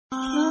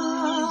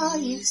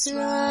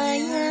Israel,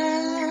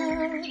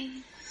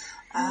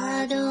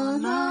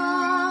 Adonai,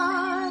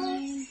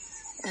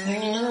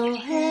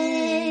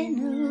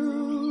 Eloheinu,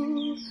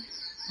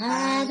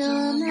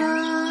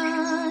 Adonai,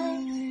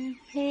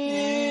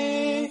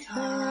 Echad,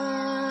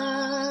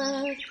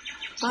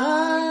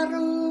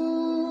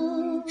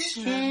 Baruch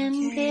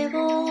Shem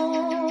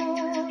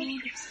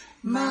Kevod,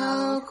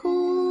 Malkuto,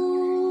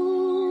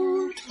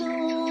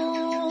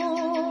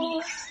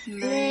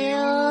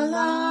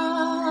 Leolam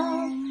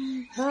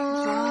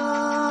Va'ed.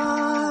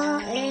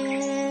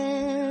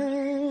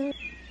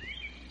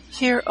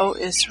 Hear, O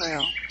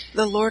Israel,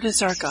 the Lord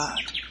is our God,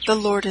 the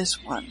Lord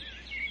is one.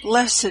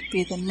 Blessed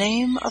be the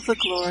name of the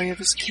glory of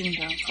his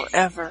kingdom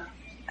forever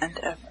and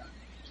ever.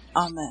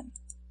 Amen.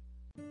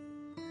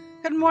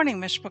 Good morning,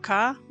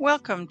 Mishpachah.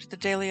 Welcome to the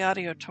Daily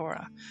Audio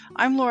Torah.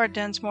 I'm Laura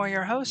Densmore,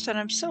 your host, and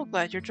I'm so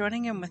glad you're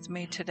joining in with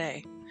me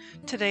today.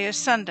 Today is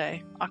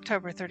Sunday,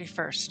 October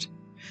 31st.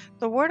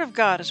 The Word of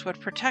God is what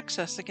protects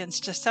us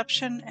against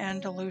deception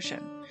and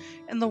delusion.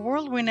 In the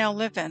world we now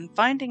live in,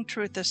 finding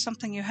truth is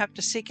something you have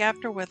to seek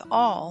after with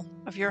all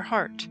of your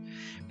heart,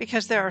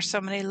 because there are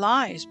so many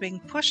lies being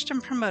pushed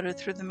and promoted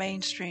through the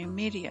mainstream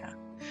media.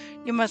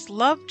 You must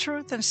love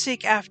truth and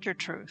seek after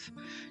truth.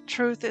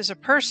 Truth is a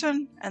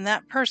person, and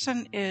that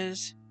person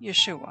is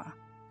Yeshua.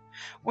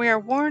 We are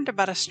warned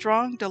about a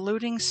strong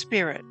deluding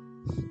spirit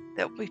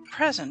that will be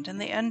present in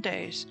the end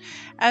days,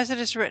 as it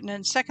is written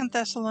in 2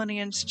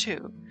 Thessalonians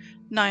 2,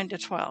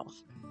 9-12.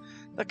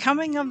 The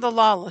coming of the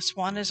lawless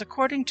one is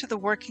according to the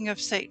working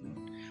of Satan,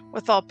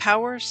 with all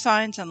powers,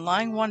 signs, and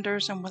lying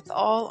wonders, and with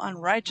all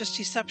unrighteous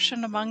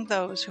deception among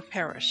those who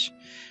perish,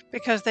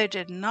 because they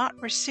did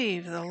not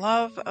receive the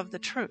love of the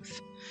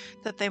truth,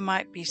 that they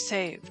might be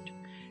saved.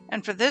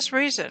 And for this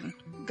reason,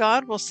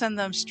 God will send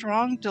them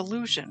strong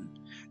delusion,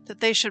 that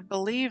they should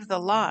believe the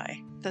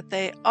lie, that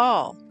they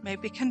all may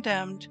be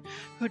condemned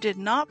who did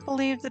not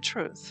believe the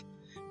truth,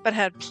 but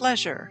had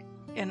pleasure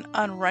in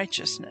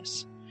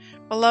unrighteousness.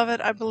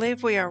 Beloved, I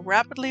believe we are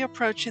rapidly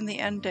approaching the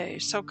end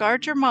days, so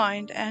guard your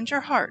mind and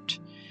your heart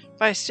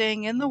by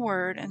staying in the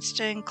Word and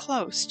staying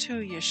close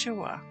to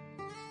Yeshua.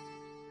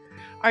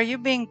 Are you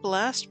being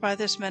blessed by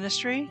this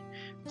ministry?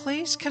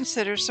 Please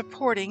consider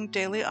supporting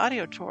Daily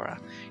Audio Torah.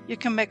 You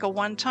can make a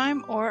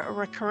one-time or a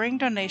recurring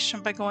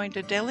donation by going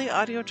to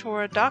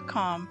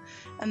dailyaudiotorah.com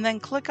and then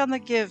click on the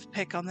Give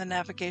pick on the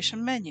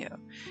navigation menu.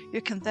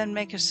 You can then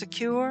make a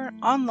secure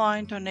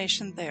online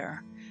donation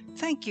there.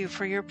 Thank you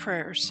for your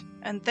prayers,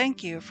 and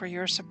thank you for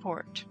your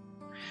support.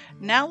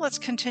 Now let's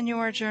continue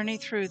our journey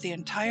through the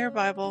entire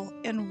Bible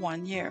in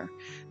 1 year.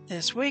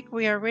 This week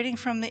we are reading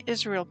from the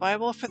Israel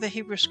Bible for the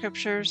Hebrew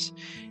Scriptures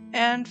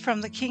and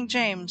from the King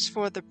James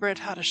for the Brit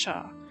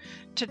Hadashah.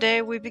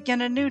 Today we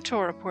begin a new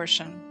Torah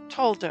portion,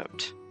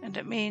 Toldot, and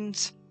it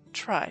means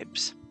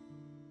tribes.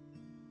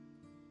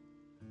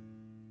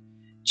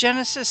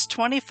 Genesis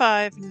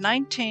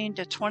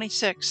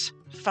 25:19-26,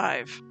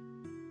 5.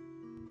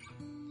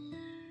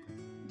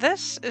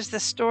 This is the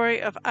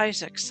story of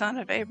Isaac, son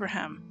of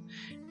Abraham.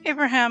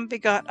 Abraham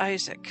begot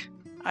Isaac.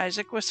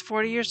 Isaac was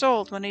 40 years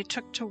old when he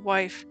took to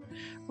wife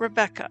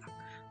Rebekah,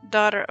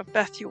 daughter of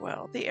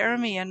Bethuel, the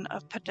Aramean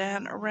of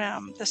Padan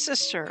Aram, the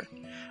sister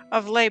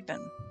of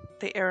Laban,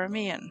 the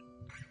Aramean.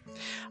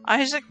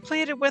 Isaac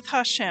pleaded with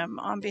Hashem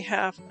on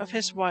behalf of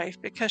his wife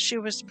because she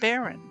was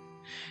barren,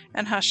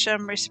 and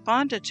Hashem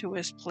responded to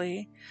his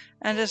plea,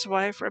 and his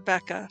wife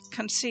Rebekah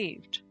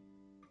conceived.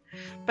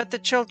 But the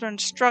children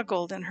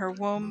struggled in her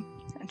womb,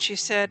 and she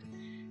said,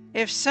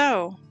 "If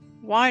so,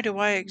 why do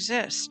I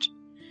exist?"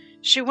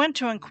 She went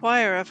to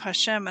inquire of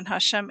Hashem, and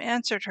Hashem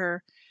answered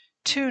her,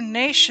 "2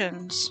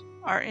 nations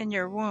are in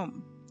your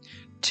womb.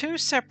 2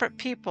 separate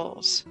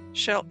peoples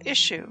shall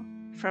issue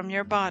from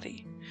your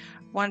body.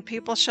 One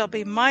people shall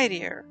be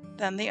mightier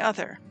than the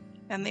other,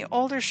 and the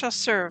older shall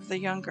serve the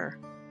younger."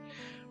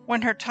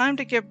 When her time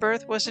to give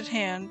birth was at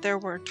hand, there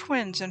were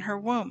twins in her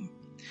womb.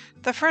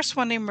 The first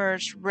one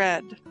emerged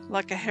red,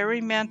 like a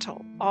hairy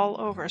mantle all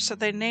over, so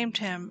they named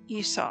him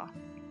Esau.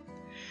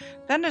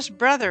 Then his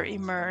brother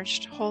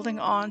emerged, holding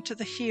on to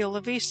the heel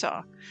of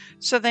Esau,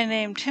 so they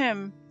named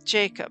him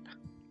Jacob.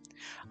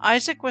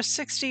 Isaac was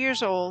 60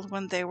 years old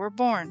when they were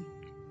born.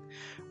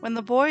 When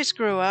the boys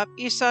grew up,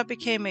 Esau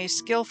became a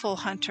skillful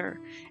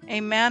hunter,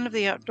 a man of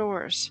the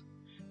outdoors,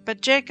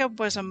 but Jacob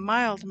was a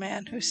mild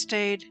man who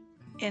stayed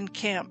in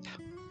camp.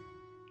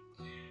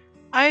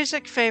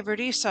 Isaac favored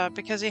Esau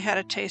because he had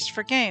a taste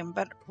for game,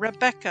 but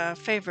Rebekah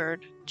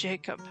favored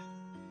Jacob.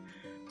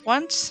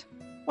 Once,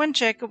 when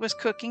Jacob was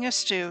cooking a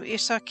stew,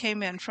 Esau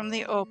came in from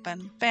the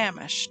open,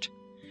 famished.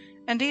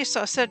 And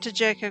Esau said to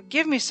Jacob,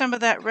 "Give me some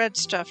of that red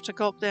stuff to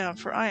gulp down,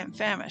 for I am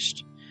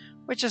famished,"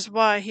 which is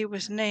why he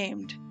was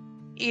named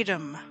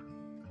Edom.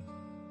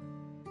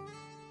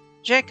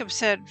 Jacob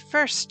said,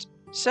 "First,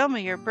 sell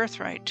me your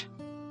birthright."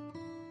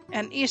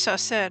 And Esau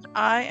said,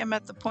 "I am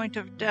at the point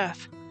of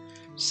death,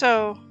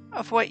 so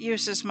of what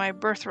use is my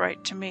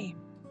birthright to me?"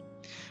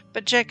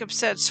 But Jacob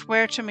said,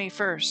 "Swear to me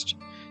first."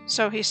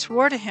 So he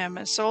swore to him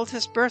and sold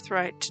his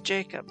birthright to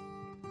Jacob.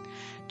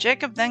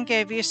 Jacob then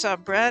gave Esau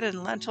bread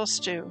and lentil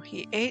stew.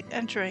 He ate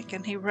and drank,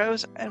 and he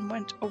rose and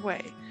went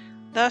away.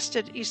 Thus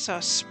did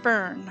Esau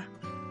spurn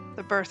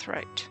the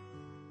birthright.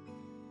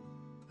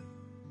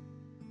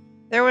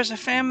 There was a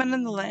famine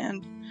in the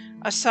land,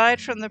 aside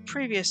from the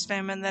previous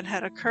famine that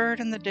had occurred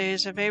in the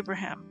days of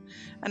Abraham.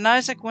 And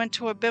Isaac went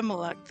to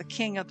Abimelech, the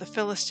king of the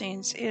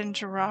Philistines, in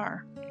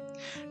Gerar.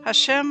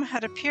 Hashem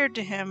had appeared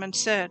to him and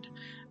said,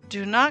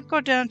 "Do not go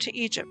down to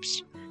Egypt.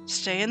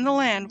 Stay in the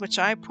land which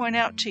I point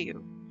out to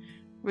you.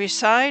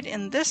 Reside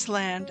in this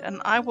land, and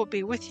I will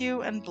be with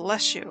you and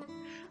bless you.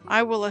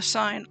 I will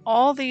assign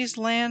all these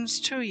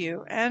lands to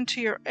you and to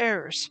your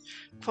heirs,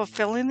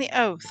 fulfilling the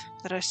oath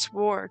that I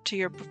swore to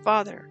your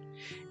father,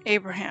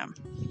 Abraham.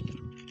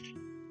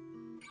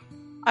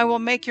 I will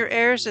make your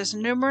heirs as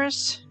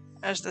numerous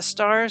as the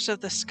stars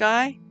of the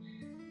sky,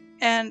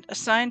 and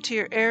assign to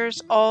your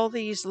heirs all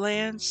these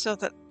lands, so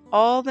that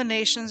all the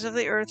nations of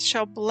the earth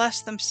shall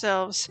bless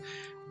themselves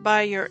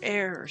by your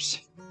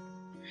heirs.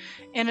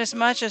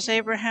 Inasmuch as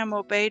Abraham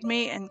obeyed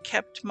me and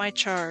kept my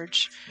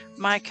charge,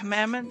 my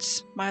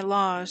commandments, my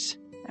laws,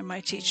 and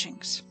my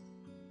teachings."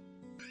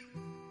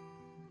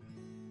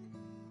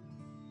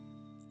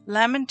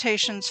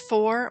 Lamentations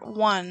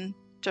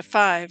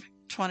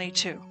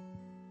 4:1-5:22.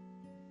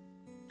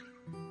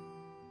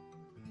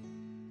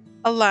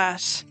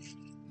 Alas,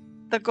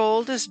 the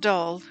gold is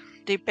dulled,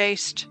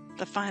 debased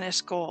the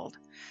finest gold.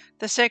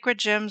 The sacred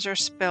gems are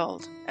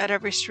spilled at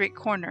every street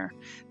corner.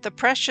 The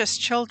precious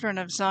children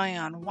of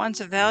Zion,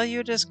 once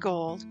valued as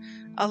gold,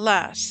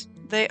 alas,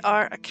 they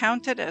are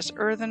accounted as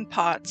earthen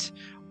pots,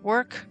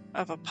 work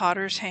of a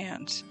potter's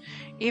hands.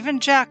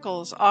 Even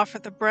jackals offer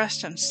the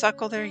breast and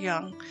suckle their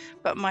young,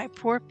 but my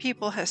poor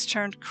people has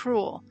turned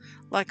cruel,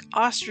 like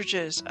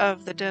ostriches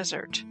of the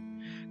desert.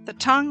 The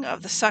tongue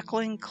of the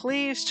suckling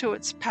cleaves to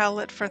its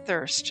palate for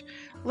thirst.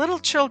 Little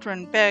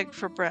children beg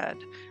for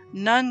bread.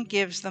 None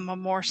gives them a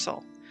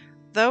morsel.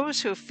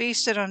 Those who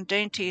feasted on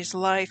dainties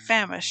lie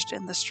famished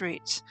in the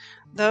streets.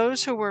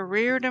 Those who were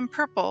reared in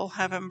purple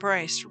have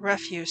embraced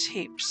refuse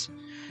heaps.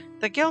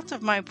 The guilt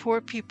of my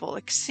poor people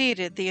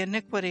exceeded the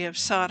iniquity of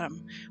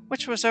Sodom,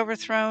 which was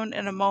overthrown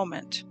in a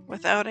moment,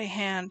 without a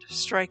hand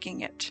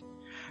striking it.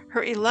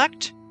 Her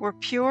elect were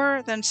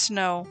purer than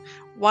snow,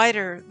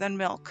 whiter than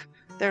milk.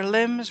 Their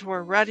limbs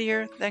were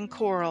ruddier than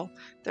coral,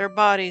 their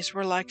bodies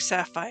were like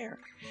sapphire.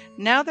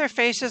 Now their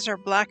faces are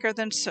blacker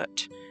than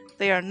soot.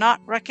 They are not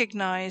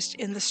recognized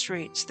in the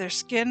streets. Their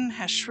skin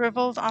has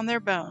shriveled on their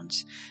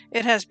bones.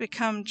 It has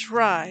become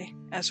dry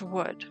as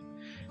wood.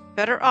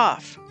 Better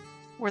off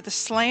were the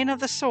slain of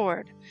the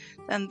sword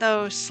than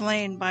those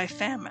slain by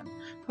famine,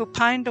 who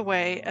pined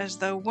away as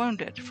though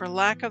wounded for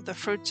lack of the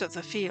fruits of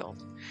the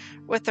field.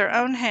 With their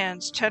own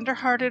hands,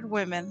 tender-hearted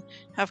women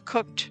have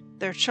cooked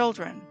their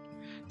children.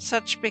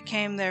 Such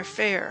became their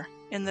fare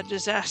in the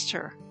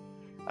disaster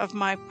of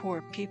my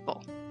poor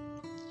people.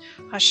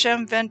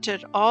 Hashem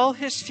vented all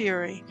his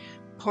fury,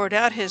 poured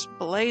out his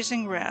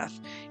blazing wrath.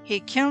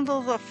 He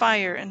kindled a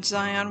fire in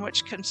Zion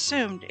which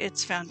consumed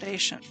its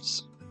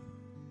foundations.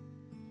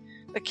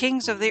 The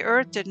kings of the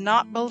earth did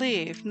not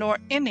believe, nor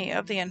any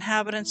of the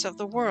inhabitants of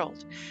the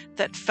world,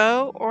 that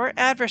foe or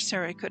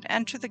adversary could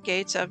enter the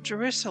gates of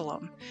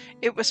Jerusalem.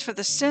 It was for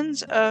the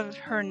sins of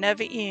her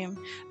Nevi'im,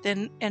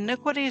 the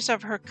iniquities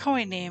of her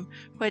Kohanim,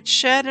 who had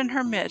shed in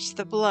her midst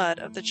the blood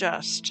of the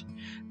just.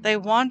 They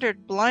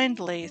wandered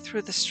blindly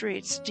through the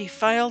streets,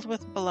 defiled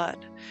with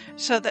blood,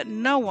 so that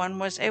no one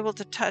was able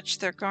to touch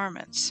their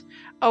garments.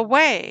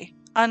 "Away,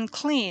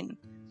 unclean!"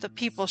 the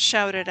people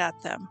shouted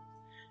at them.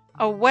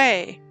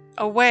 "Away,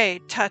 away,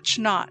 touch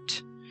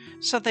not!"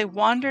 So they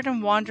wandered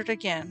and wandered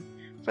again,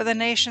 for the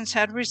nations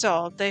had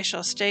resolved, "They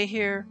shall stay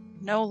here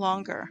no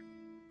longer."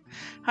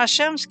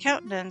 Hashem's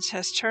countenance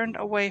has turned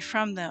away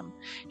from them.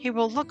 He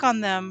will look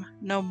on them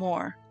no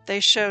more. They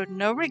showed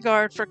no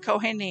regard for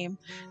Kohanim,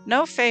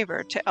 no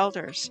favor to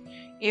elders.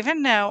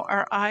 Even now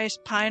our eyes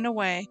pine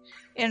away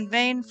in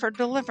vain for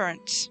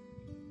deliverance.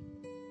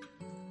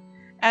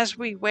 As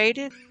we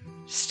waited,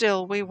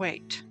 still we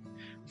wait,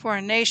 for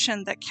a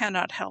nation that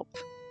cannot help.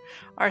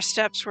 Our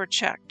steps were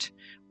checked.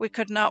 We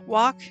could not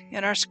walk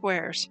in our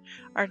squares.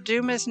 Our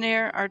doom is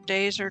near, our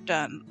days are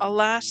done.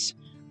 Alas,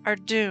 our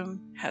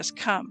doom has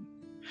come.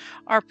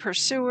 Our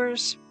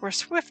pursuers were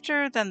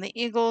swifter than the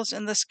eagles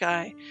in the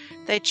sky.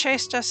 They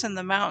chased us in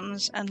the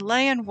mountains and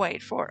lay in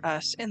wait for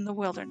us in the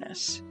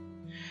wilderness.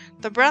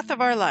 The breath of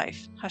our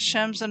life,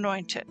 Hashem's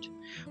anointed,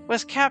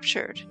 was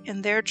captured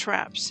in their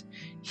traps,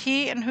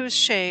 he in whose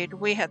shade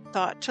we had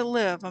thought to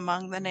live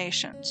among the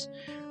nations.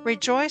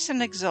 Rejoice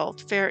and exult,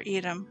 fair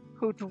Edom,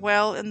 who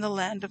dwell in the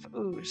land of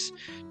Uz.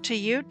 To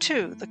you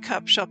too the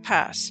cup shall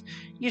pass.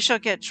 You shall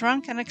get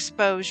drunk and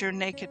expose your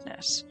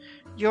nakedness.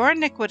 Your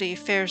iniquity,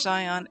 fair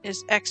Zion,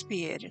 is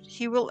expiated.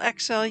 He will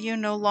exile you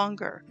no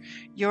longer.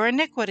 Your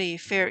iniquity,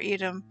 fair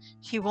Edom,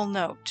 he will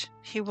note.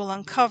 He will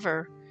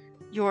uncover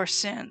your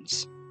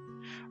sins.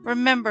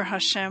 Remember,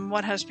 Hashem,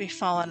 what has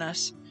befallen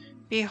us.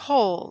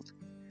 Behold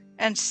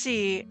and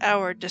see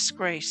our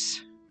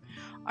disgrace.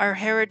 Our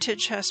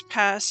heritage has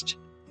passed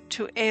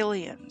to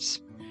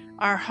aliens.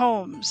 our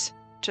homes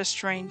to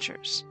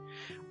strangers.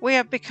 We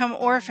have become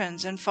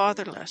orphans and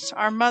fatherless.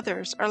 Our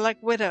mothers are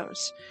like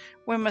widows.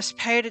 We must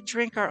pay to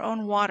drink our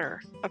own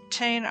water,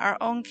 obtain our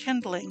own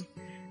kindling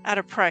at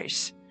a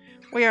price.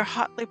 We are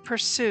hotly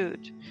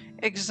pursued,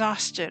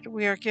 exhausted.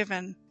 We are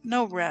given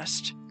no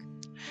rest.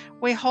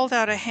 We hold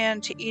out a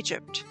hand to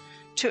Egypt,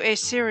 to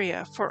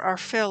Assyria for our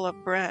fill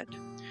of bread.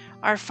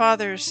 Our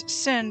fathers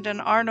sinned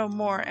and are no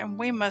more, and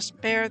we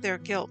must bear their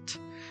guilt.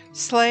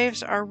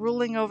 Slaves are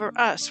ruling over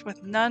us,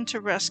 with none to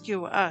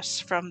rescue us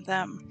from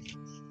them.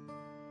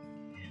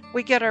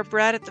 We get our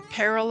bread at the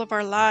peril of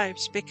our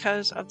lives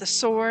because of the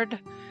sword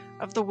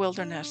of the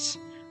wilderness.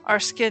 Our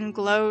skin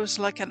glows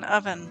like an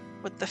oven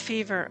with the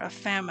fever of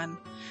famine.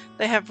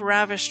 They have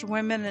ravished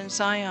women in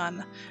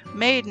Zion,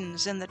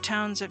 maidens in the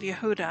towns of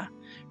Yehuda.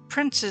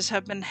 Princes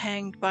have been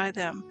hanged by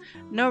them.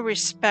 No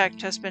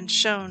respect has been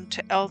shown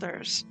to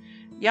elders.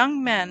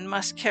 Young men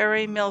must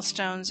carry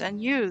millstones,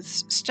 and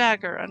youths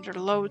stagger under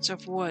loads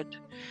of wood.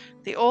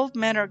 The old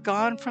men are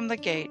gone from the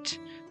gate,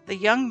 the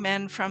young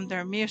men from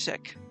their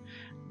music.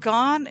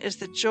 Gone is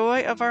the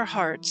joy of our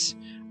hearts.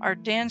 Our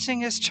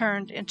dancing is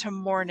turned into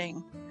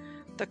mourning.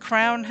 The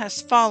crown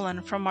has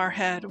fallen from our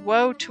head.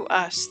 Woe to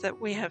us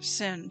that we have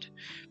sinned.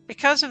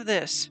 Because of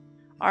this,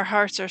 our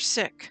hearts are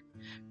sick.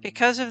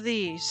 Because of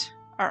these,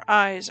 our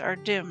eyes are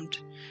dimmed.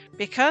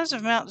 Because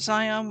of Mount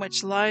Zion,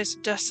 which lies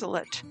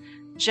desolate,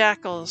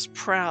 jackals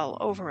prowl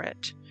over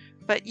it.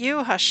 But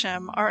you,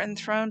 Hashem, are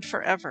enthroned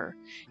forever.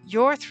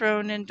 Your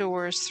throne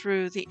endures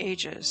through the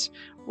ages.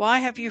 Why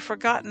have you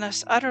forgotten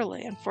us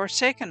utterly and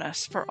forsaken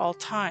us for all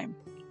time?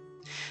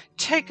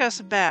 Take us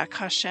back,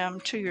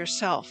 Hashem, to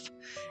yourself,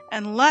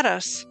 and let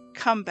us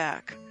come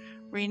back.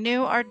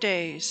 Renew our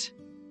days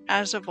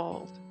as of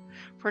old.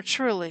 For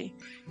truly,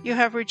 you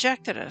have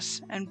rejected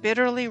us and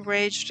bitterly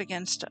raged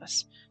against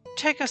us.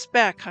 Take us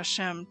back,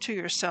 Hashem, to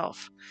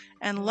yourself,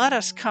 and let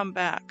us come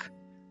back.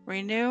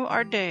 Renew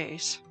our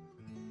days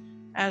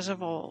as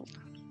of old.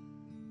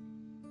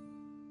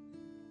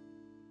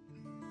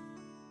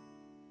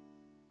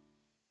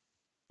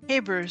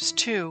 Hebrews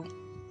 2,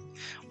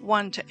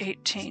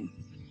 1-18.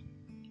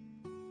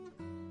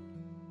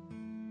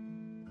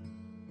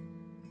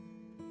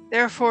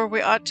 Therefore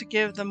we ought to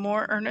give the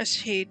more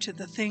earnest heed to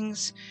the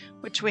things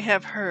which we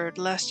have heard,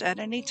 lest at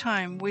any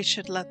time we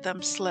should let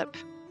them slip.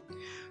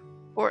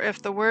 For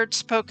if the word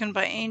spoken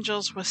by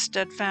angels was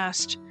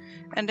steadfast,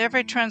 and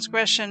every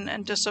transgression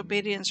and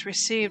disobedience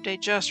received a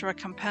just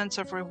recompense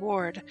of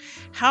reward,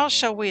 how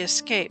shall we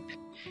escape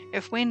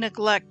if we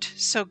neglect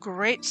so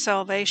great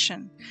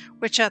salvation,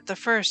 which at the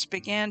first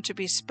began to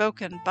be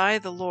spoken by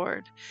the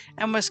Lord,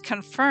 and was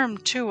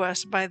confirmed to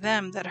us by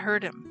them that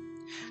heard him?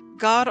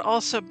 God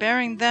also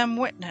bearing them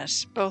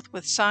witness, both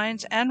with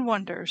signs and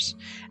wonders,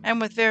 and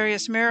with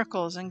various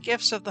miracles and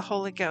gifts of the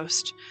Holy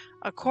Ghost,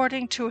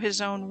 according to his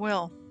own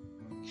will.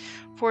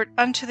 For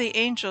unto the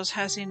angels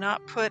has he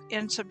not put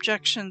in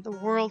subjection the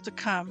world to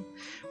come,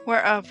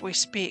 whereof we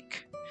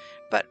speak.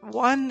 But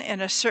one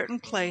in a certain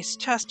place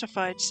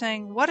testified,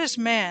 saying, What is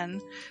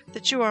man,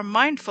 that you are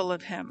mindful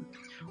of him?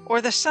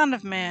 Or the Son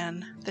of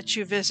Man, that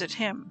you visit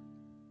him?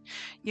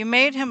 You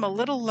made him a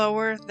little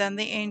lower than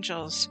the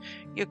angels.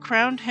 You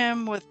crowned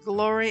him with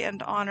glory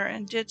and honor,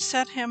 and did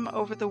set him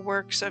over the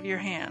works of your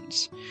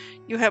hands.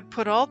 You have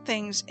put all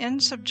things in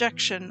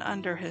subjection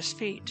under his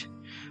feet.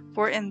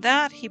 For in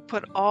that he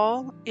put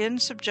all in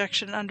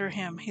subjection under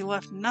him, he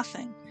left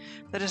nothing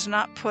that is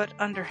not put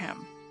under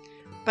him.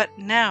 But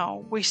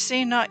now we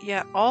see not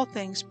yet all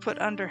things put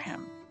under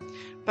him.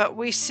 But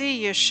we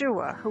see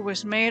Yeshua, who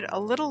was made a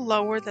little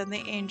lower than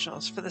the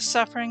angels for the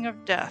suffering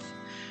of death,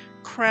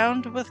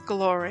 crowned with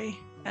glory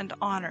and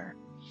honor,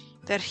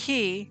 that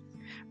he,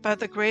 by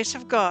the grace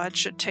of God,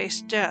 should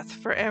taste death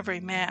for every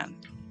man.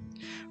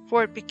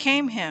 For it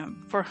became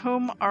him, for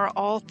whom are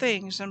all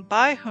things, and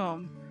by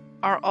whom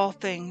are all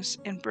things,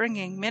 in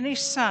bringing many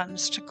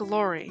sons to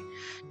glory,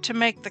 to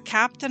make the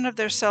captain of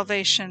their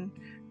salvation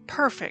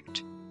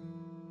perfect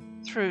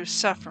through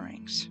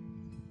sufferings.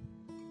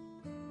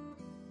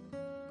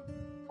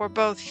 For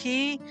both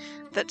he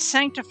that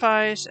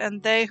sanctifies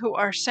and they who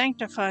are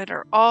sanctified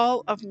are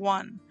all of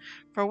one,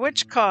 for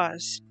which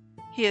cause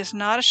he is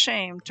not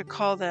ashamed to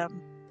call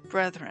them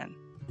brethren,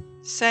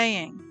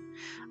 saying,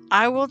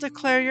 I will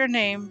declare your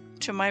name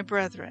to my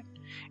brethren.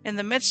 In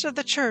the midst of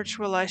the church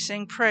will I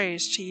sing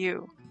praise to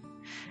you.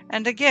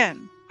 And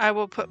again, I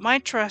will put my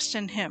trust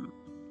in him.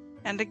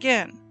 And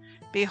again,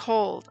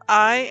 behold,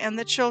 I and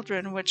the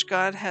children which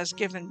God has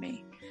given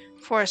me.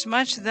 For as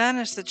much then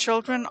as the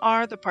children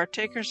are the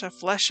partakers of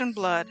flesh and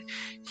blood,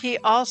 he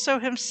also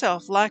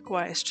himself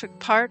likewise took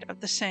part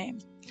of the same,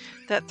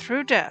 that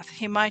through death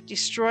he might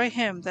destroy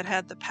him that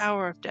had the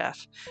power of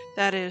death,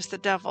 that is, the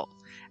devil,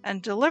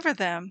 and deliver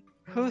them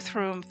who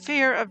through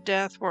fear of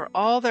death were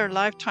all their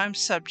lifetime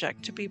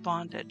subject to be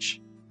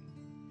bondage.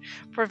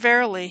 For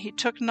verily he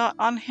took not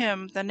on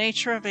him the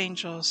nature of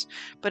angels,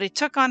 but he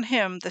took on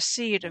him the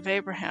seed of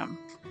Abraham.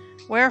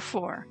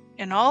 Wherefore,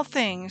 In all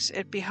things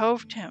it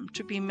behoved him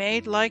to be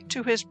made like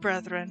to his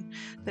brethren,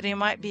 that he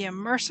might be a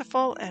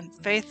merciful and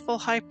faithful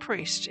high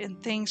priest in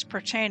things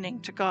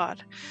pertaining to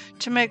God,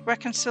 to make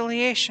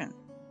reconciliation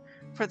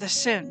for the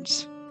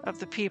sins of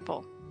the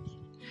people.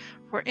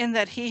 For in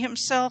that he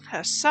himself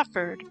has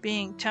suffered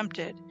being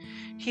tempted,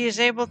 he is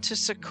able to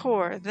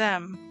succor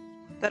them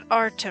that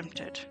are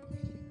tempted.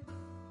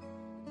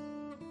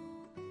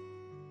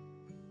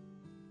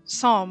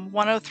 Psalm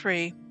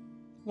 103,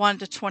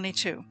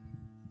 1-22.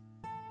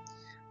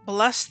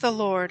 Bless the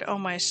Lord, O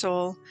my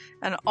soul,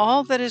 and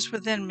all that is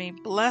within me,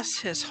 bless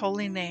his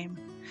holy name.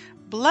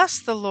 Bless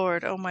the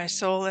Lord, O my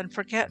soul, and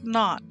forget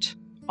not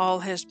all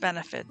his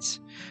benefits,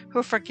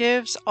 who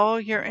forgives all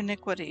your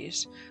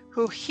iniquities,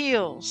 who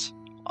heals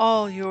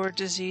all your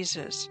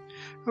diseases,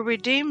 who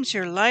redeems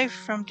your life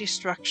from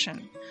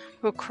destruction,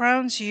 who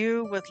crowns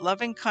you with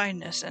loving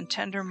kindness and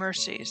tender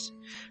mercies,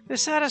 who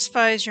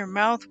satisfies your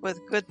mouth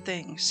with good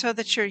things, so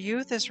that your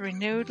youth is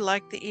renewed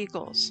like the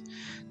eagles.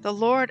 The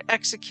Lord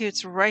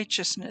executes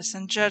righteousness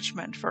and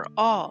judgment for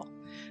all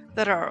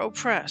that are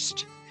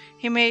oppressed.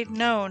 He made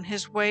known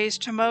his ways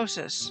to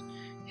Moses,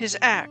 his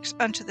acts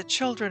unto the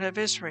children of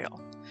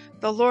Israel.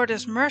 The Lord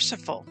is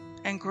merciful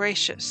and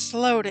gracious,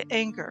 slow to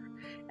anger,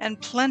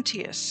 and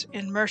plenteous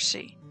in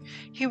mercy.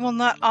 He will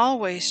not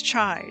always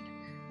chide,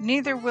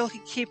 neither will he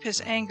keep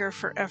his anger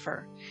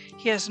forever.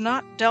 He has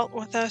not dealt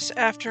with us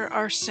after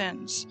our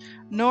sins,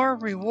 nor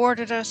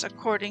rewarded us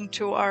according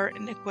to our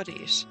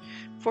iniquities.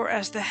 For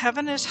as the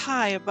heaven is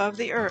high above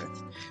the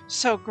earth,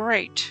 so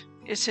great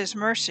is his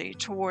mercy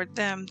toward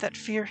them that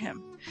fear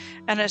him.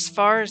 And as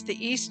far as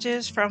the east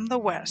is from the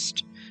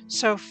west,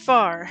 so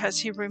far has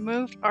he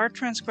removed our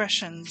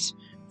transgressions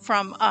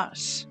from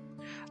us.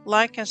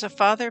 Like as a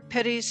father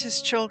pities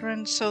his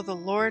children, so the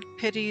Lord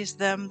pities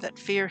them that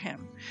fear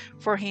him.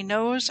 For he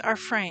knows our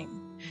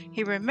frame.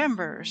 He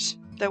remembers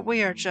that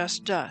we are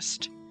just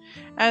dust.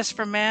 As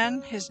for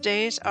man, his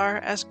days are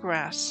as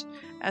grass.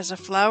 As a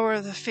flower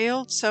of the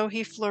field, so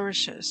he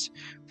flourishes.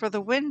 For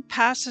the wind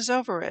passes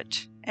over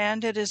it,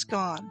 and it is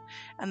gone,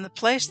 and the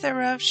place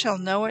thereof shall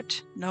know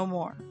it no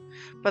more.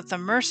 But the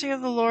mercy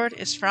of the Lord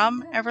is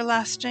from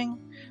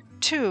everlasting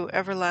to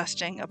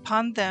everlasting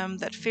upon them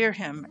that fear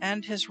him,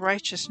 and his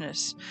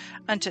righteousness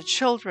unto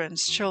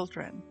children's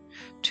children,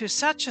 to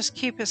such as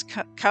keep his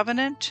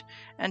covenant,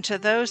 and to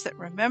those that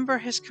remember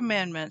his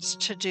commandments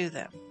to do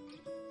them.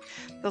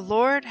 The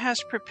Lord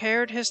has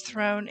prepared his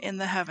throne in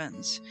the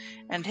heavens,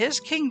 and his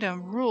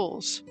kingdom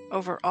rules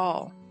over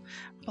all.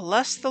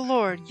 Bless the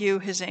Lord, you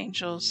his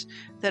angels,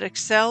 that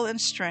excel in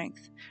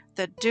strength,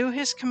 that do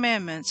his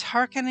commandments,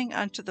 hearkening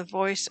unto the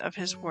voice of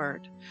his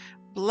word.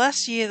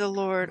 Bless ye the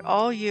Lord,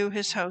 all you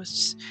his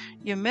hosts,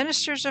 you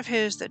ministers of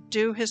his that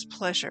do his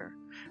pleasure.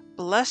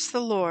 Bless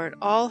the Lord,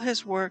 all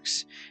his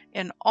works,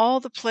 in all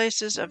the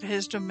places of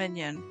his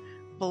dominion.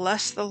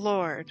 Bless the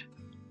Lord,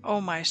 O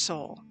my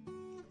soul.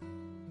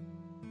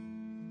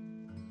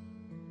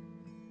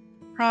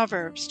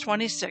 Proverbs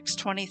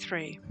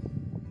 26:23.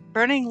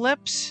 Burning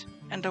lips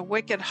and a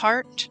wicked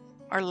heart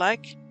are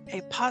like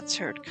a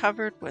potsherd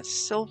covered with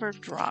silver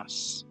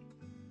dross.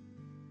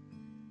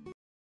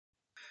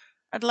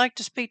 I'd like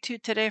to speak to you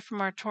today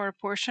from our Torah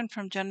portion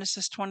from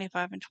Genesis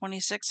 25 and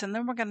 26, and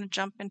then we're going to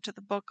jump into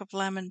the book of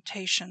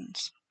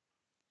Lamentations.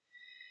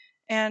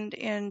 And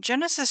in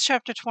Genesis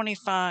chapter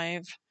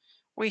 25,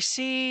 we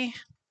see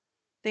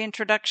the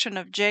introduction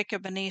of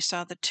Jacob and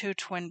Esau, the two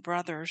twin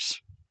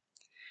brothers.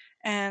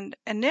 And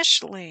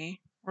initially,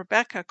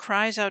 Rebekah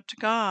cries out to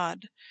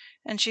God,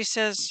 and she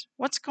says,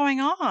 "What's going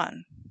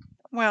on?"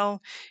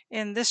 Well,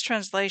 in this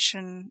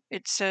translation,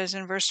 it says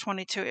in verse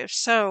 22, "If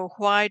so,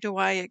 why do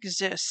I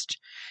exist?"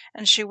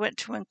 And she went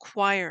to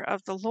inquire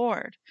of the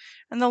Lord.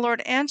 And the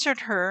Lord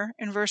answered her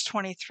in verse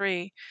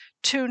 23,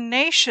 "Two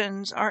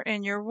nations are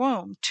in your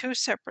womb, two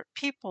separate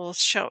peoples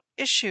shall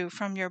issue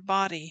from your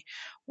body.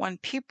 One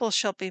people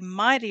shall be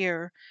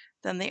mightier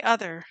than the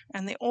other,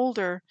 and the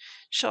older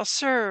shall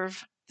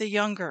serve the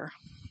younger."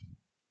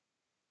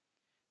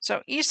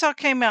 So Esau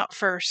came out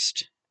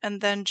first,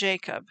 and then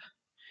Jacob.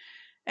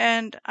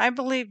 And I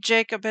believe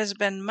Jacob has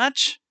been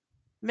much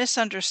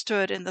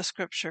misunderstood in the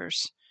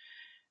scriptures.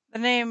 The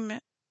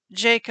name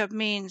Jacob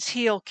means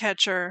heel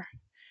catcher,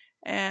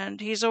 and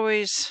he's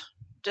always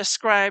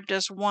described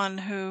as one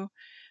who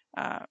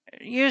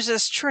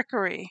uses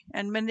trickery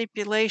and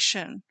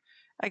manipulation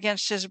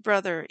against his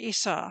brother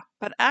Esau.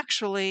 But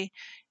actually,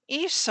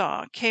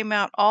 Esau came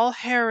out all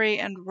hairy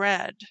and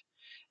red.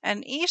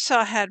 And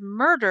Esau had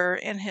murder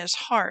in his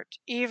heart,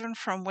 even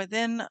from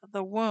within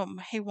the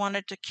womb. He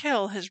wanted to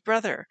kill his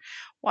brother.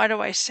 Why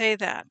do I say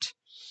that?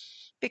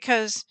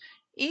 Because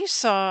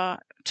Esau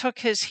took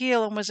his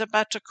heel and was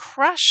about to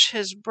crush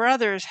his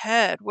brother's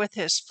head with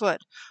his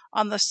foot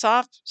on the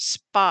soft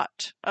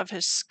spot of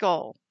his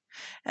skull.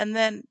 And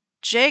then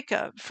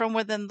Jacob, from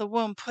within the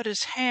womb, put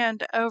his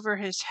hand over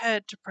his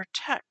head to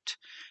protect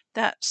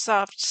that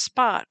soft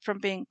spot from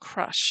being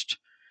crushed.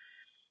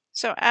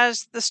 So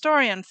as the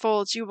story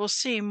unfolds, you will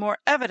see more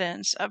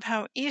evidence of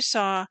how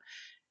Esau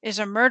is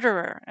a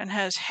murderer and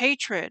has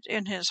hatred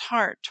in his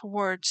heart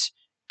towards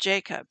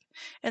Jacob.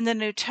 In the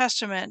New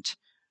Testament,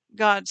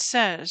 God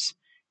says,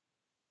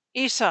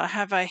 Esau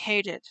have I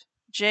hated,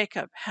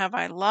 Jacob have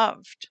I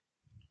loved.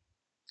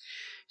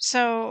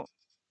 So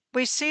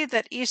we see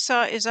that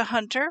Esau is a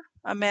hunter,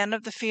 a man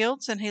of the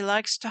fields, and he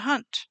likes to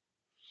hunt.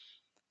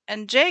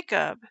 And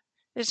Jacob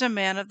is a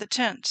man of the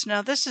tents.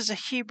 Now, this is a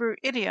Hebrew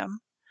idiom,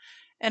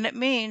 and it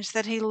means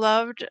that he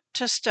loved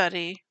to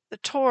study the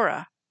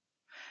Torah,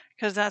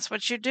 because that's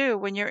what you do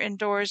when you're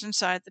indoors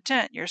inside the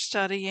tent. You're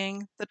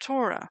studying the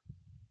Torah.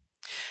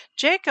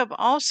 Jacob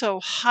also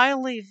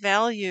highly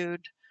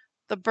valued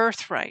the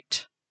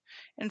birthright.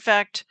 In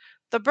fact,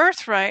 the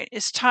birthright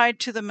is tied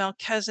to the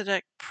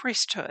Melchizedek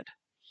priesthood.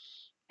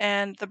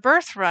 And the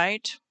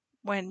birthright,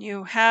 when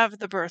you have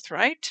the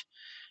birthright,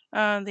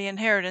 the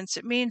inheritance,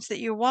 it means that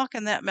you walk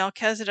in that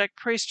Melchizedek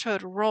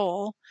priesthood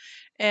role,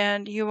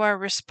 and you are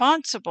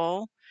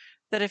responsible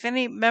that if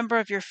any member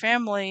of your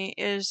family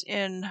is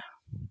in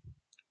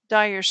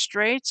dire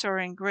straits or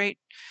in great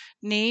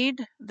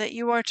need, that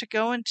you are to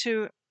go and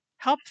to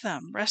help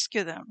them,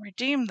 rescue them,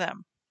 redeem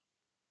them.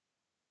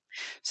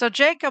 So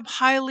Jacob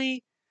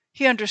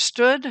he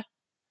understood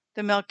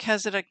the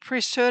Melchizedek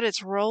priesthood,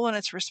 its role and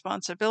its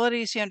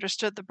responsibilities. He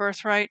understood the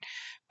birthright.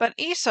 But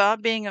Esau,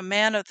 being a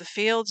man of the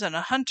fields and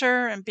a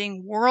hunter and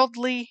being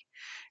worldly,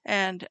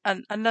 and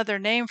another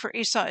name for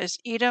Esau is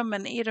Edom,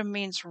 and Edom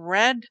means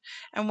red,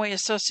 and we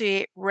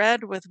associate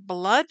red with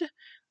blood,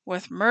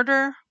 with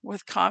murder,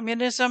 with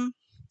communism.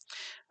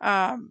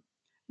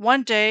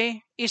 One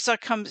day, Esau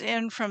comes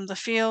in from the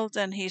field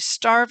and he's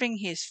starving,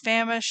 he's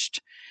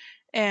famished,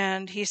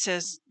 and he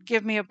says,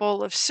 "Give me a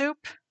bowl of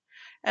soup."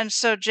 And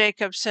so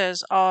Jacob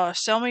says, "Oh,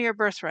 sell me your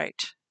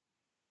birthright,"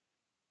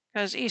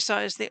 because Esau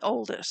is the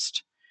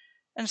oldest.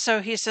 And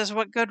so he says,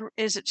 "What good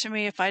is it to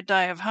me if I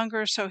die of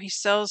hunger?" So he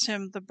sells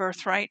him the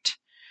birthright,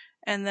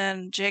 and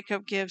then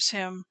Jacob gives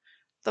him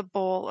the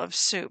bowl of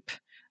soup.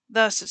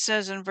 Thus it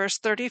says in verse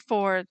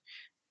 34,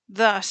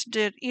 thus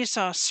did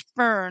Esau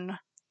spurn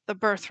the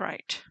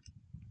birthright.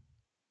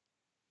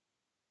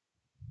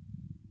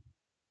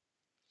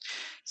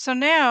 So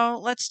now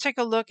let's take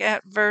a look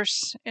at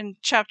verse in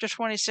chapter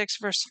 26,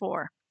 verse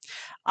 4.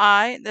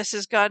 This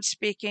is God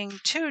speaking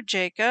to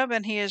Jacob,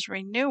 and he is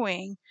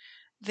renewing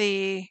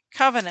the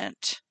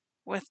covenant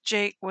with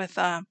Jacob.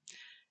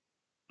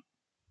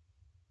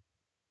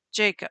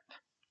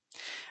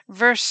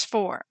 Verse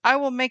 4, I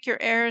will make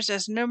your heirs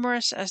as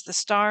numerous as the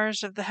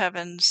stars of the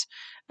heavens,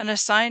 and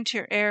assign to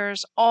your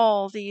heirs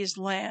all these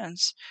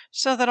lands,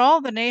 so that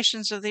all the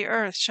nations of the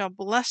earth shall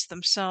bless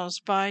themselves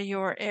by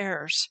your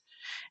heirs.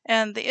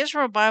 And the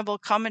Israel Bible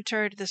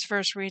commentary to this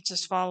verse reads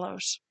as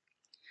follows.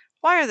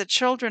 Why are the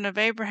children of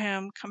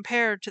Abraham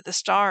compared to the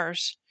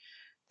stars?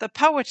 The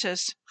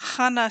poetess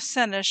Hannah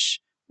Senesh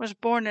was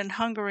born in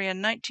Hungary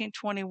in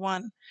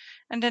 1921,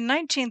 and in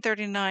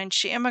 1939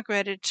 she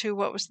emigrated to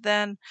what was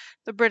then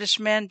the British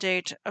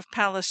Mandate of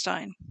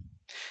Palestine.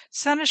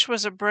 Senesh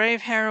was a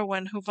brave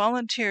heroine who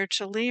volunteered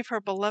to leave her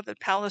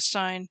beloved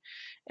Palestine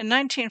in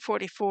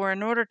 1944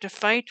 in order to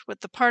fight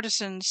with the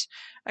partisans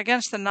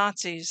against the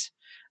Nazis.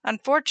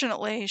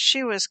 Unfortunately,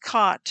 she was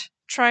caught,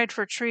 tried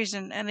for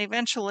treason, and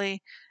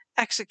eventually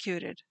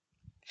executed.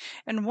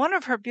 In one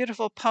of her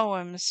beautiful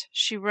poems,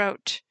 she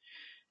wrote,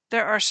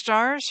 There are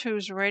stars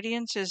whose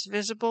radiance is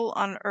visible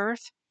on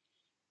earth,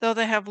 though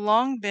they have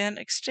long been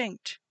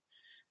extinct.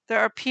 There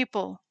are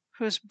people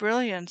whose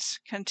brilliance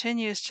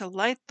continues to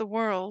light the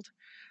world,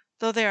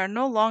 though they are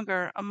no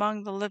longer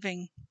among the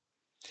living.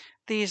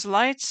 These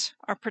lights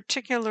are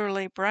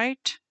particularly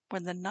bright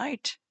when the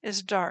night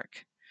is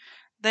dark.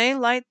 They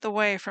light the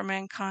way for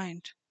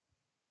mankind.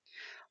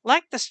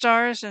 Like the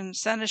stars in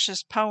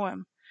Senesh's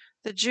poem,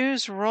 the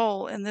Jews'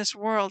 role in this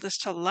world is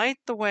to light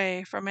the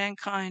way for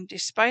mankind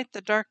despite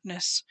the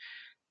darkness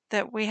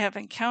that we have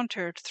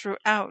encountered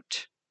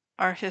throughout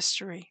our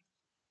history.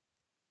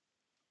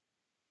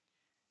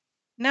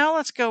 Now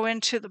let's go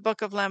into the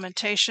book of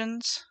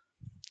Lamentations,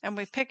 and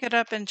we pick it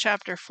up in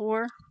chapter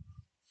 4.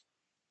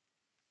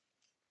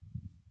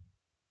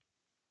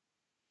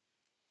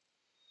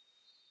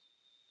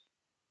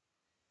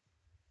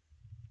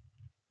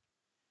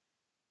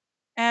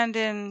 And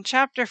in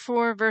chapter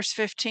 4, verse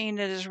 15,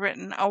 it is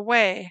written,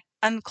 Away,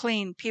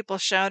 unclean people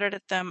shouted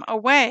at them,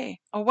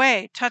 Away,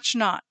 away, touch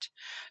not.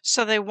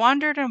 So they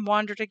wandered and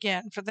wandered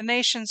again, for the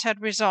nations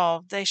had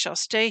resolved, They shall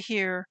stay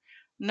here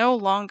no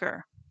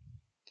longer.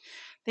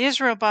 The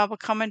Israel Bible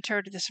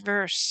commentary to this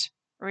verse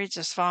reads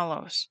as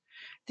follows.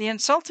 The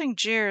insulting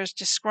jeers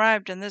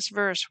described in this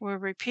verse were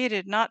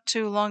repeated not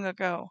too long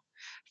ago.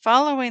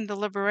 Following the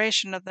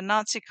liberation of the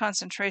Nazi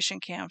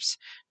concentration camps,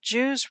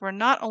 Jews were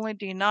not only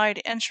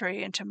denied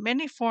entry into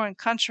many foreign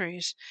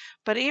countries,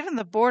 but even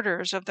the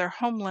borders of their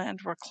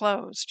homeland were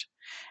closed.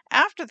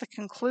 After the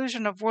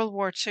conclusion of World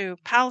War II,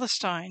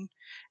 Palestine,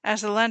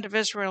 as the land of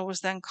Israel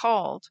was then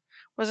called,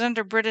 was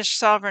under British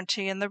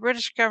sovereignty, and the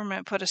British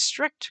government put a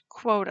strict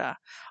quota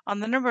on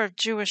the number of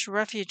Jewish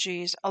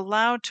refugees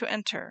allowed to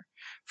enter.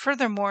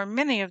 Furthermore,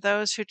 many of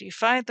those who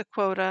defied the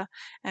quota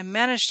and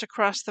managed to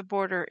cross the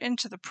border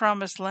into the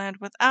Promised Land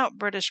without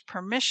British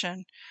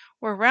permission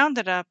were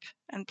rounded up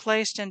and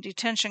placed in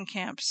detention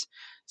camps,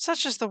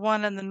 such as the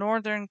one in the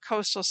northern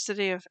coastal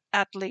city of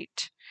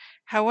Atlit.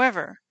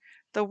 However,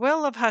 the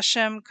will of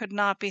Hashem could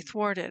not be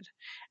thwarted.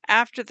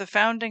 After the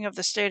founding of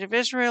the State of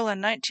Israel in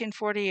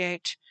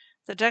 1948,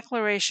 the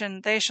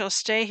declaration, "They shall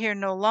stay here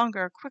no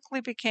longer,"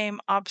 quickly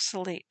became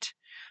obsolete.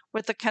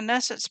 With the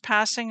Knesset's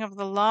passing of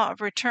the law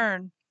of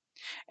return,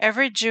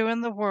 every Jew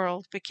in the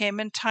world became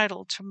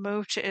entitled to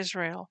move to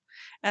Israel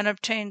and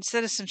obtain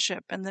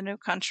citizenship in the new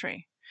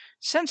country.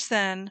 Since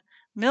then,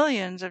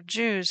 millions of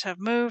Jews have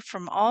moved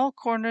from all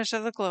corners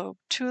of the globe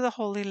to the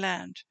Holy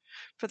Land.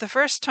 For the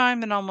first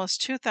time in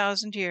almost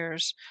 2,000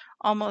 years,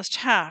 almost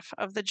half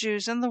of the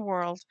Jews in the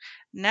world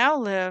now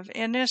live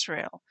in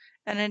Israel,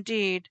 and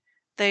indeed,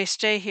 they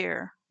stay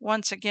here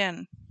once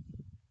again.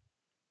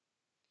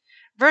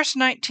 Verse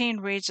 19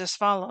 reads as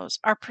follows: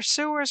 "Our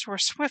pursuers were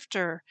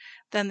swifter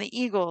than the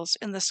eagles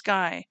in the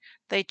sky.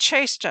 They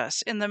chased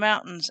us in the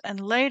mountains and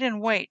laid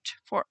in wait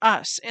for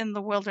us in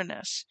the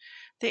wilderness."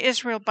 The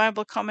Israel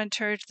Bible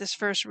commentary to this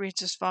verse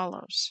reads as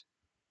follows: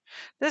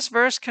 This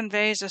verse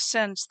conveys a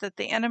sense that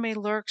the enemy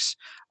lurks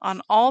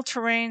on all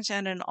terrains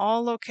and in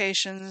all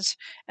locations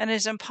and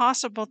is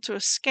impossible to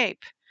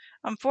escape.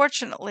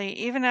 Unfortunately,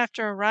 even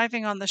after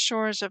arriving on the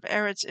shores of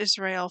Eretz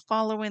Israel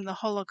following the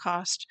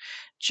Holocaust,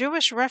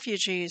 Jewish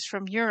refugees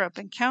from Europe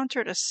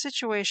encountered a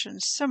situation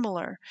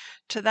similar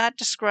to that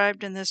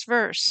described in this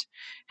verse.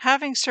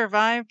 Having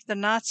survived the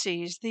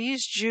Nazis,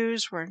 these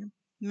Jews were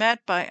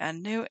met by a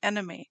new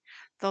enemy,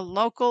 the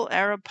local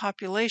Arab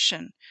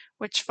population,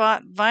 which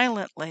fought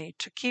violently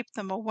to keep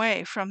them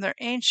away from their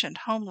ancient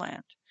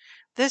homeland.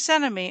 This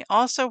enemy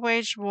also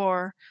waged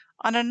war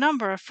on a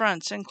number of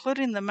fronts,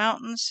 including the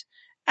mountains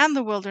and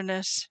the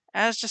wilderness,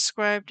 as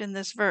described in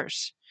this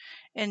verse.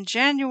 In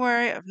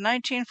January of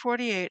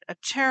 1948, a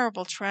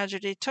terrible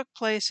tragedy took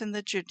place in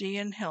the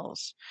Judean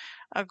hills.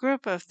 A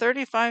group of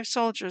 35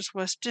 soldiers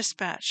was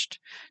dispatched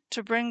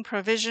to bring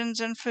provisions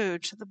and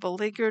food to the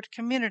beleaguered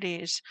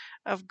communities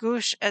of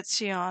Gush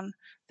Etzion,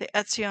 the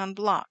Etzion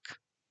bloc.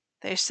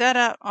 They set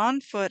out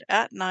on foot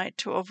at night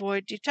to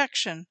avoid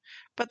detection,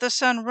 but the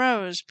sun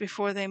rose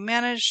before they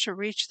managed to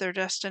reach their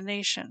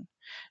destination.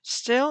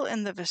 Still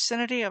in the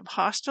vicinity of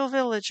hostile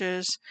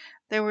villages,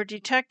 they were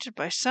detected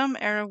by some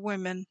Arab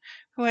women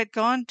who had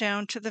gone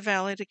down to the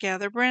valley to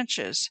gather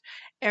branches.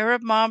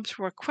 Arab mobs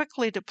were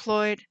quickly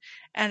deployed,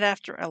 and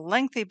after a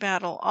lengthy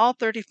battle, all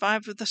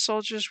 35 of the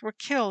soldiers were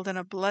killed in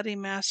a bloody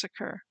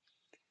massacre.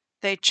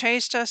 They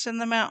chased us in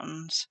the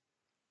mountains,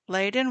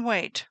 laid in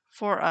wait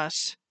for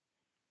us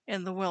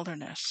in the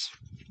wilderness.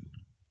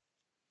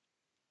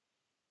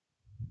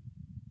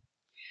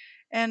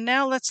 And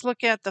now let's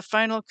look at the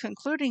final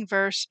concluding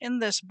verse in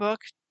this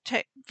book,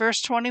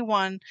 verse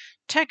 21.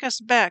 Take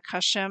us back,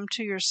 Hashem,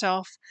 to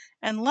yourself,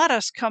 and let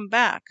us come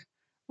back.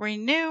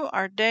 Renew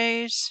our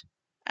days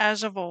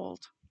as of old.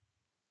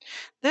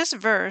 This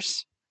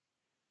verse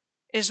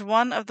is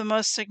one of the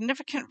most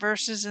significant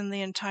verses in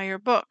the entire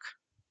book.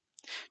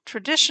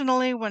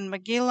 Traditionally, when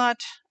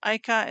Megillat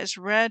Ica is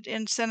read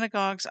in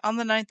synagogues on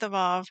the 9th of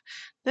Av,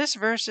 this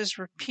verse is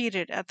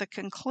repeated at the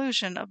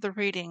conclusion of the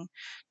reading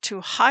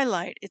to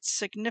highlight its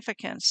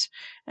significance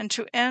and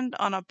to end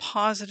on a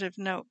positive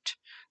note.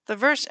 The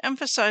verse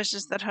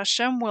emphasizes that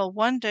Hashem will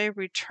one day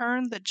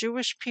return the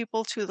Jewish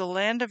people to the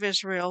land of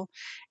Israel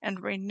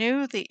and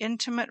renew the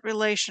intimate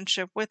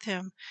relationship with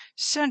him,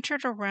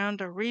 centered around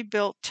a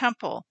rebuilt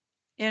temple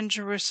in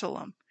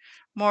Jerusalem.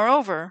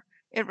 Moreover,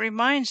 it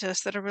reminds us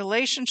that a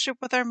relationship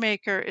with our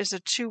Maker is a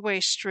two-way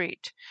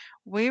street.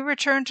 We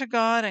return to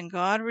God and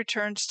God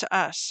returns to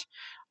us.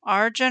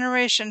 Our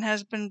generation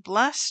has been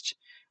blessed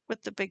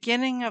with the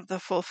beginning of the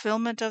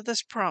fulfillment of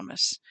this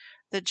promise.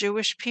 The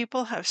Jewish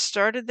people have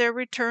started their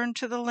return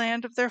to the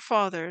land of their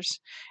fathers,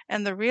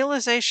 and the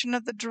realization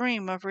of the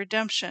dream of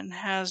redemption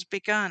has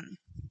begun.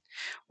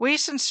 We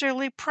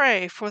sincerely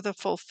pray for the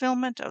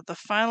fulfillment of the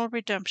final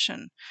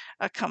redemption,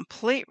 a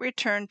complete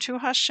return to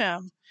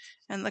Hashem,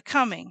 and the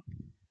coming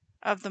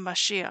of the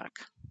Mashiach.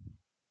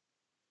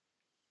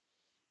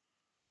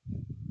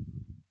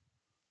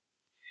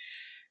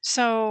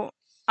 So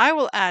I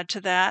will add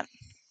to that,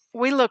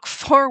 we look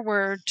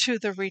forward to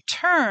the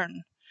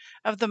return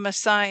of the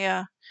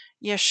Messiah,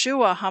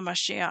 Yeshua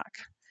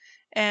HaMashiach.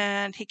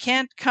 And he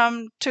can't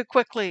come too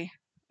quickly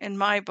in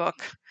my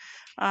book.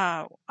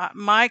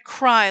 My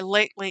cry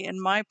lately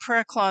in my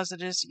prayer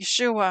closet is,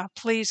 Yeshua,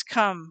 please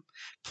come.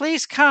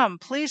 Please come.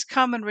 Please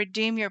come and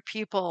redeem your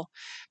people.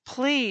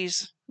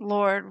 Please,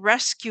 Lord,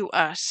 rescue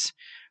us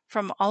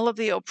from all of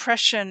the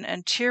oppression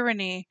and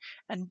tyranny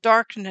and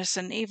darkness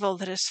and evil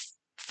that has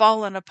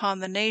fallen upon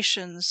the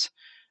nations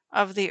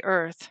of the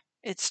earth.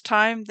 It's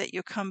time that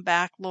you come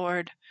back,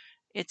 Lord.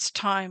 It's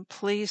time.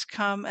 Please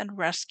come and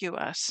rescue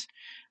us.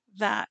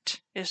 That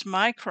is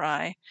my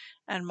cry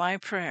and my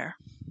prayer.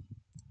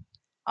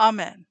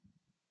 Amen.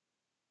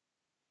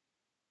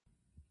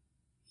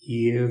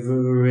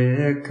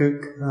 Yevrekka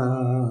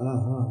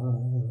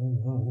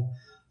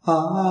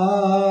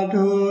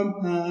Adonai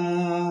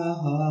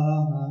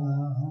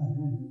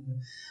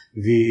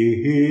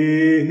Vish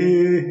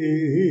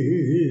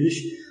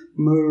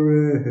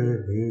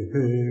Mareka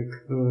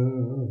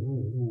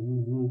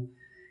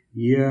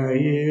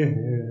Yair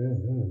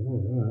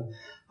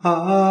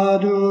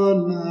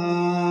Adonai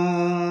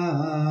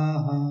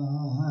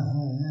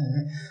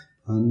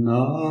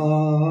Panavilaka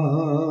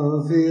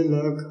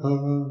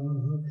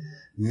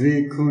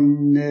Vikuneka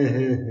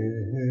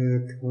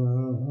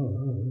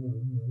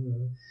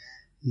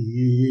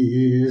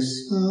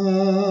Isa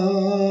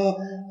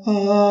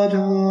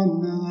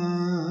Adonai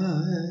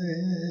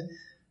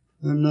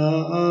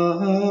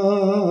Panav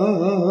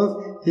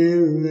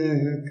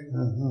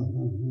Ileka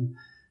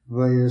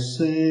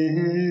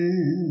Vayasem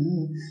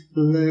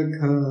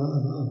Leka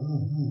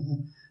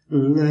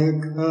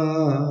Leka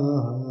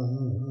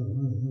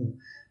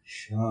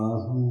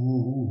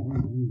Shalom.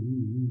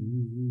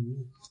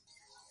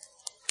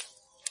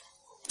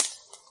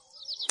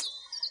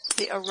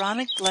 The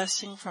Aaronic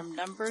blessing from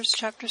Numbers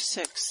chapter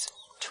 6,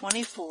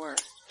 24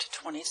 to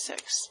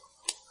 26.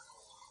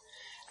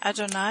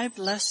 Adonai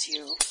bless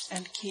you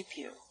and keep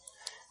you.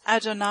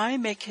 Adonai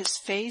make his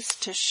face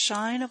to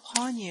shine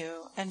upon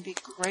you and be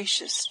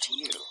gracious to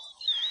you.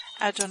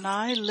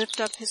 Adonai lift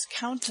up his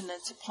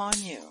countenance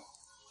upon you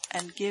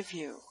and give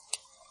you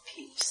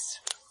peace.